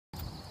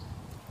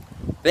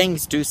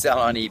Things to sell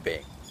on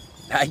eBay.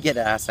 I get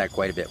asked that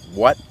quite a bit.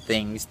 What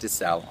things to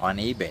sell on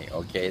eBay?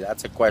 Okay,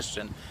 that's a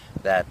question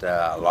that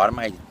a lot of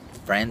my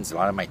friends, a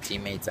lot of my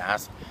teammates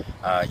ask.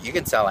 You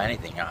can sell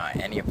anything,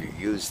 any of your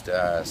used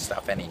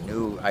stuff, any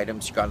new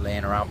items you got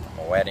laying around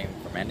from a wedding,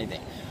 from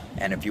anything.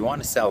 And if you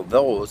want to sell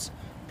those,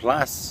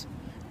 plus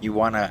you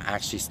want to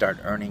actually start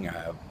earning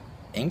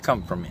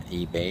income from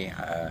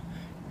eBay,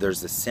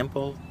 there's a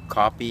simple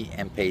copy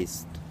and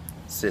paste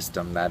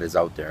system that is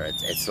out there.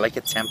 It's like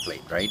a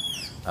template, right?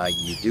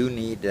 You do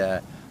need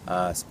a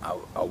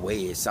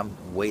way,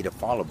 some way to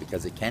follow,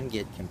 because it can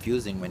get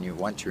confusing when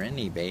once you're in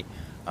eBay.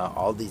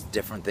 All these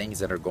different things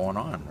that are going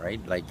on,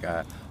 right? Like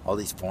all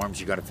these forms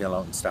you got to fill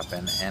out and stuff.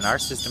 And our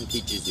system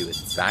teaches you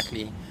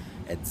exactly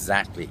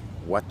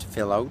what to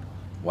fill out,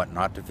 what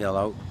not to fill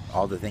out,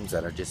 all the things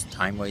that are just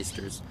time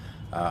wasters,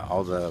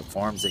 all the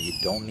forms that you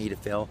don't need to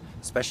fill,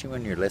 especially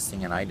when you're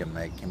listing an item.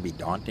 It can be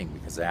daunting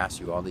because they ask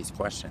you all these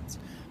questions.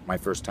 My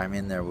first time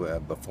in there,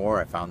 before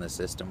I found this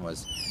system,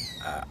 was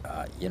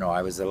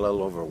I was a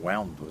little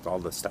overwhelmed with all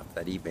the stuff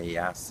that eBay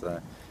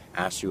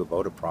asks you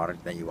about a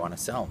product that you want to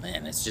sell,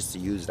 and it's just a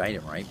used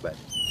item, right? But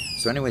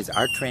so anyways,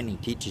 our training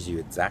teaches you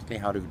exactly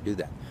how to do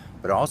that,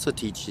 but also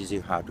teaches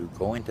you how to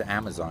go into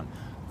Amazon,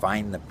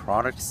 find the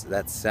products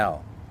that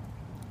sell.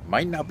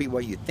 Might not be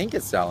what you think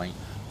is selling,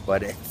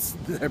 but it's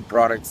the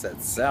products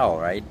that sell,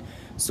 right?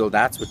 So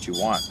that's what you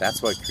want.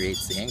 That's what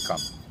creates the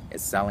income.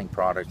 It's selling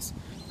products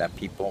that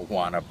people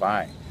want to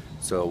buy.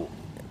 So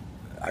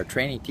our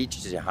training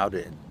teaches you how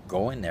to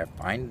go in there,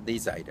 find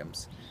these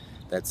items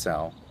that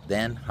sell,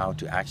 then how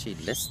to actually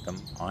list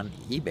them on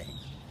eBay.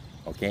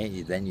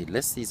 Okay, then you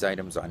list these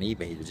items on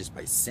eBay just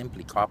by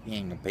simply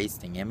copying and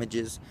pasting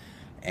images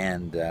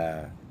and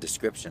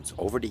descriptions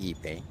over to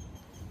eBay.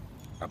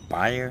 A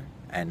buyer,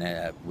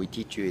 and we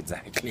teach you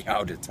exactly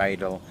how to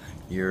title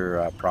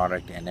your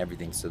product and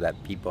everything, so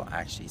that people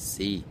actually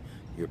see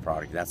your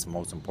product. That's the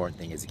most important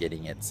thing, is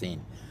getting it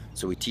seen.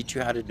 So we teach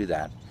you how to do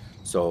that.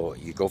 So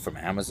you go from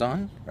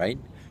Amazon, right,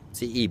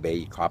 to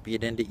eBay, you copy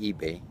it into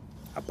eBay,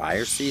 a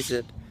buyer sees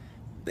it,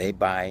 they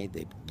buy,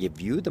 they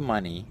give you the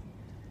money,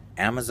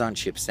 Amazon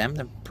ships them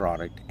the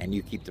product, and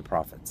you keep the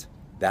profits.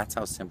 That's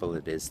how simple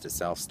it is to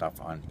sell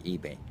stuff on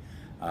eBay.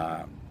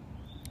 Uh,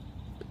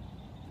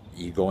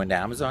 you go into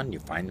Amazon, you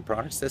find the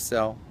products that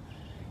sell,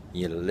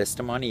 you list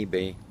them on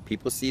eBay,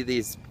 people see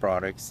these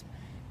products,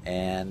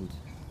 and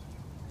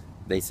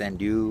they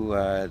send you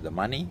the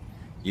money.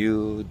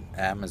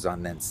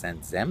 Amazon then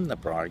sends them the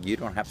product. You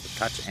don't have to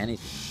touch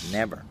anything,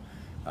 never.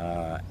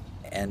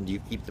 And you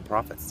keep the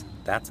profits.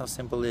 That's how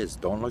simple it is.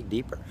 Don't look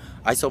deeper.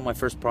 I sold my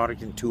first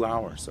product in 2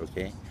 hours,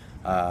 okay?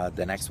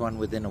 The next one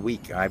within a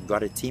week. I've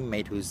got a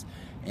teammate who's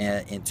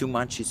in 2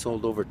 months, she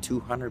sold over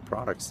 200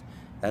 products.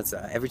 That's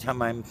every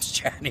time I'm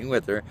chatting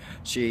with her,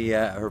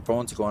 her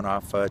phone's going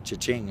off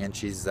cha-ching, and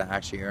she's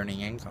actually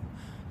earning income.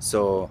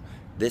 So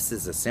this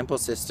is a simple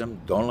system.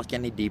 Don't look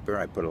any deeper.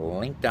 I put a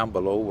link down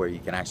below where you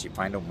can actually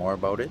find out more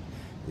about it.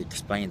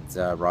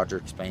 Roger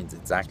explains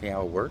exactly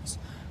how it works.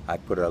 I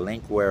put a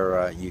link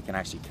where you can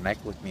actually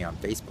connect with me on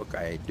Facebook.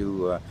 I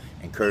do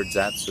encourage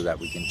that, so that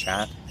we can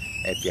chat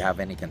if you have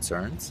any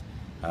concerns.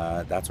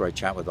 That's where I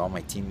chat with all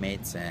my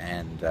teammates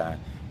and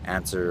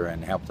answer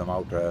and help them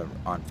out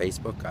on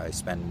Facebook. I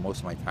spend most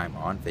of my time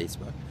on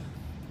Facebook.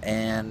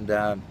 And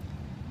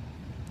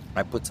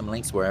I put some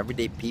links where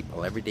everyday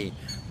people, everyday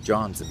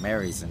Johns and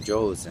Marys and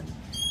Joes and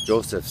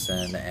Josephs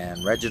and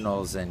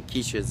Reginalds and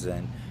Keishas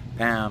and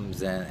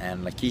Pams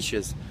and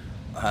Lakeishas,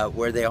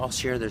 where they all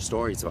share their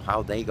stories of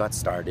how they got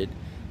started,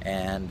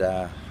 and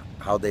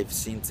how they've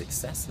seen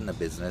success in the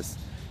business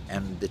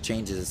and the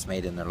changes it's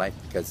made in their life.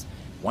 Because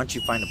once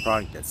you find a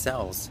product that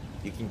sells,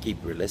 you can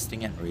keep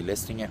relisting it and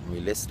relisting it and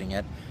relisting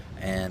it,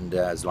 and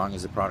as long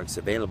as the product's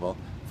available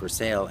for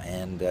sale,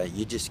 and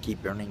you just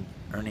keep earning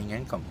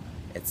income.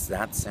 It's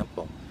that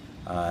simple.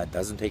 It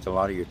doesn't take a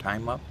lot of your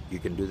time up. You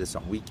can do this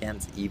on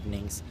weekends,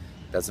 evenings.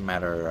 Doesn't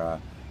matter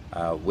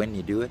when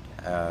you do it.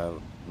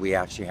 We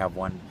actually have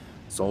one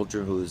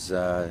soldier who's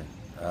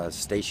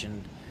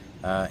stationed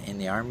in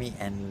the Army,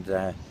 and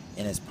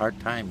in his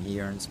part-time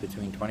he earns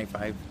between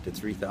 $2,500 to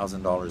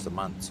 $3,000 a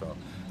month. So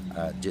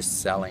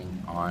just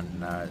selling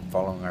on,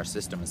 following our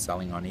system and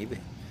selling on eBay.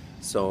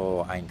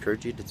 So I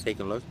encourage you to take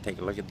a look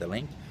at the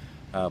link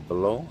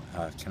below,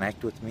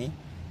 connect with me,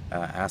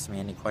 ask me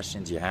any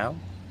questions you have.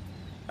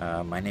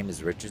 My name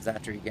is Richard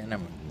Szachury again.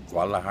 I'm in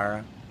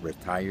Guadalajara,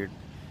 retired,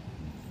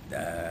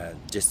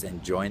 just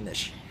enjoying the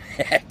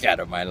heck out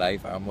of my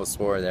life. I almost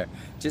swore there.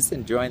 Just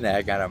enjoying the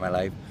heck out of my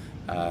life,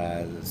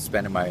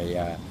 spending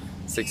my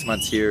 6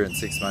 months here and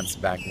 6 months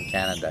back in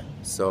Canada.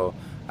 So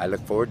I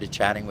look forward to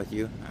chatting with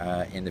you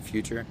in the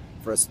future,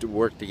 for us to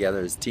work together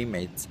as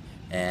teammates.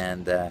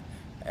 And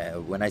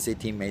when I say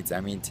teammates, I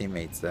mean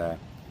teammates.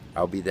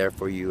 I'll be there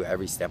for you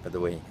every step of the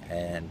way.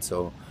 And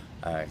so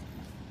I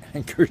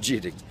encourage you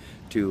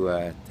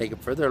to take a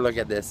further look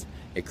at this.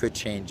 It could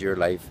change your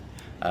life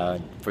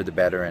for the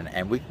better,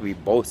 and we could be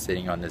both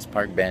sitting on this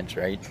park bench,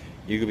 right?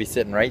 You could be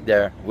sitting right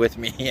there with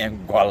me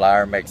in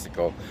Guadalajara,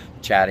 Mexico,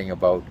 chatting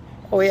about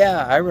Oh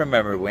yeah, I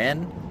remember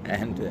when.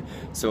 And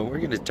so we're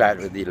going to chat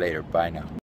with you later. Bye now.